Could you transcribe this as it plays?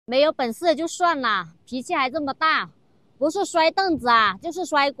没有本事就算了，脾气还这么大，不是摔凳子啊，就是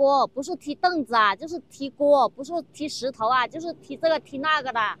摔锅；不是踢凳子啊，就是踢锅；不是踢石头啊，就是踢这个踢那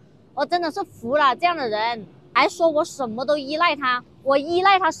个的。我真的是服了这样的人，还说我什么都依赖他，我依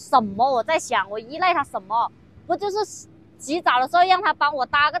赖他什么？我在想，我依赖他什么？不就是洗澡的时候让他帮我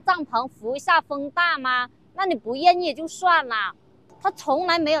搭个帐篷，扶一下风大吗？那你不愿意也就算了。他从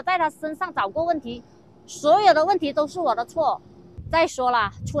来没有在他身上找过问题，所有的问题都是我的错。再说了，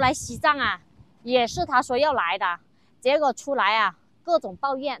出来西藏啊，也是他说要来的，结果出来啊，各种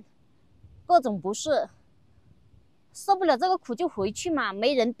抱怨，各种不是，受不了这个苦就回去嘛，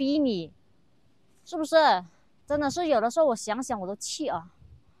没人逼你，是不是？真的是有的时候我想想我都气啊。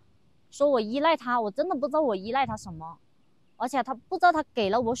说我依赖他，我真的不知道我依赖他什么，而且他不知道他给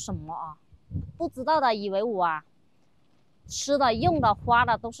了我什么啊，不知道的以为我啊，吃的、用的、花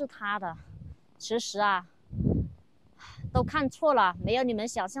的都是他的，其实啊，都看错了，没有你们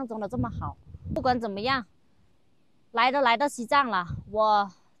想象中的这么好。不管怎么样，来到西藏了，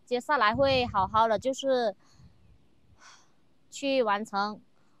我接下来会好好的，就是去完成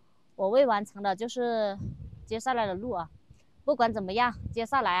我未完成的，就是接下来的路啊。不管怎么样，接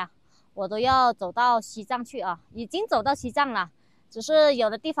下来啊，我都要走到西藏去啊，已经走到西藏了，只是有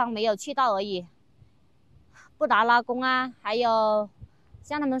的地方没有去到而已。布达拉宫啊，还有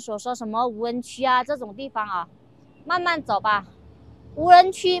像他们所说什么无人区啊这种地方啊，慢慢走吧。无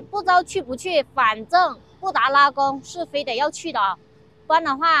人区不知道去不去，反正布达拉宫是非得要去的啊，不然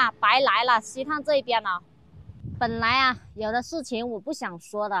的话白来了西藏这一边了。本来啊，有的事情我不想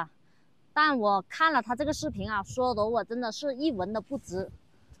说的，但我看了他这个视频啊，说的我真的是一文的不值。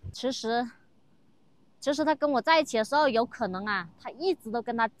其实他跟我在一起的时候，有可能啊，他一直都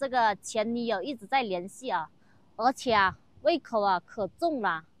跟他这个前女友一直在联系啊，而且啊，胃口啊可重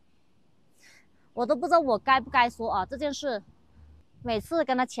了，我都不知道我该不该说啊这件事。每次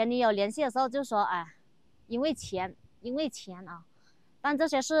跟他前女友联系的时候，就说哎，因为钱啊，但这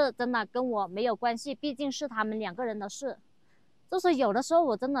些事真的跟我没有关系，毕竟是他们两个人的事。就是有的时候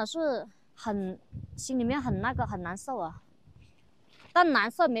我真的是心里面很难受啊，但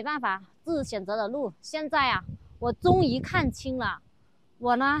难受没办法，自己选择的路。现在啊，我终于看清了，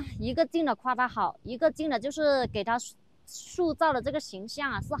我呢一个劲的夸他好，一个劲的就是给他塑造的这个形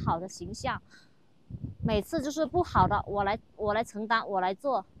象啊是好的形象，每次就是不好的我来承担，我来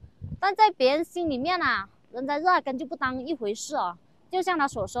做。但在别人心里面啊，人家压根就不当一回事啊。就像他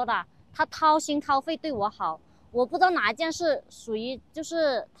所说的，他掏心掏肺对我好，我不知道哪一件事属于就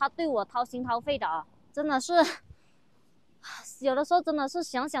是他对我掏心掏肺的啊，真的是有的时候真的是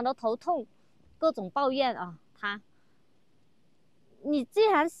想想都头痛，各种抱怨啊。你既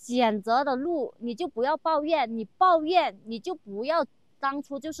然选择的路，你就不要抱怨，你抱怨你就不要当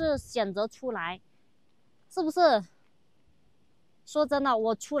初就是选择出来，是不是？说真的，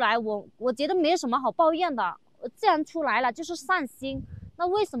我出来我觉得没有什么好抱怨的，我既然出来了就是善心，那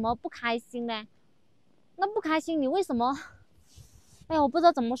为什么不开心呢？那不开心你为什么？哎呀，我不知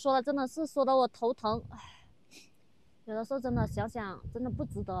道怎么说了，真的是说的我头疼。有的时候真的想想真的不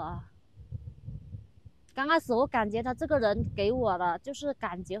值得啊。刚开始我感觉他这个人给我的就是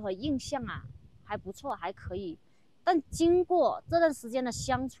感觉和印象啊还不错，还可以，但经过这段时间的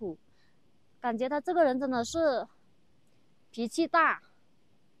相处，感觉他这个人真的是脾气大，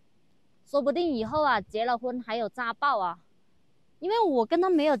说不定以后啊结了婚还有家暴啊。因为我跟他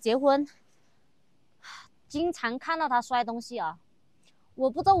没有结婚，经常看到他摔东西啊，我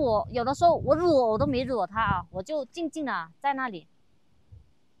不知道，我有的时候我都没惹他啊，我就静静的在那里，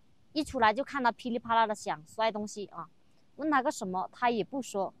一出来就看他噼里啪啦的响摔东西啊，问他个什么他也不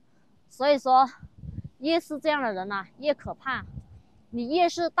说。所以说越是这样的人啊越可怕，你越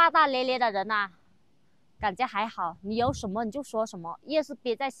是大大咧咧的人啊感觉还好，你有什么你就说什么，越是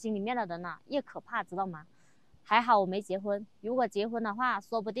憋在心里面的人啊越可怕，知道吗？还好我没结婚，如果结婚的话，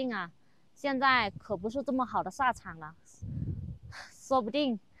说不定啊现在可不是这么好的下场了，说不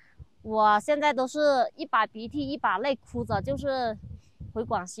定我现在都是一把鼻涕一把泪哭着就是回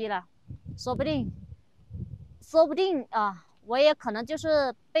广西了，说不定啊我也可能就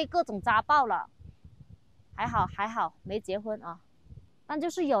是被各种家暴了。还好没结婚啊，但就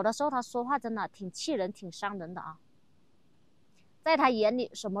是有的时候他说话真的挺气人挺伤人的啊。在他眼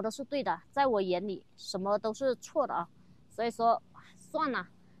里什么都是对的，在我眼里什么都是错的啊。所以说算了，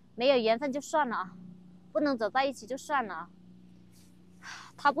没有缘分就算了啊，不能走在一起就算了啊。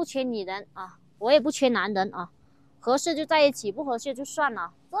他不缺女人啊，我也不缺男人啊，合适就在一起，不合适就算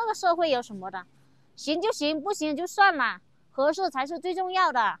了。这个社会有什么的，行就行，不行就算了，合适才是最重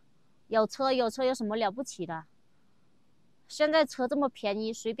要的。有车有什么了不起的？现在车这么便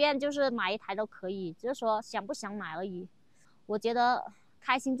宜，随便就是买一台都可以，只是说想不想买而已。我觉得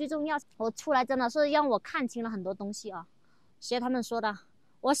开心最重要。我出来真的是让我看清了很多东西啊，学他们说的，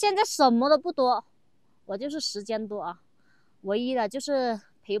我现在什么都不多，我就是时间多啊，唯一的就是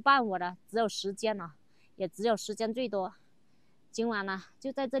陪伴我的只有时间了，也只有时间最多。今晚呢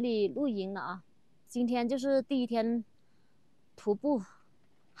就在这里露营了啊，今天就是第一天徒步，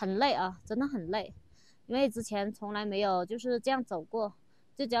很累啊，真的很累，因为之前从来没有就是这样走过，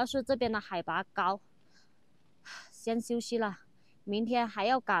最主要是这边的海拔高。先休息了，明天还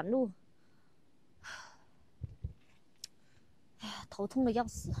要赶路，哎呀，头痛的要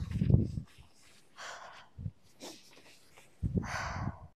死。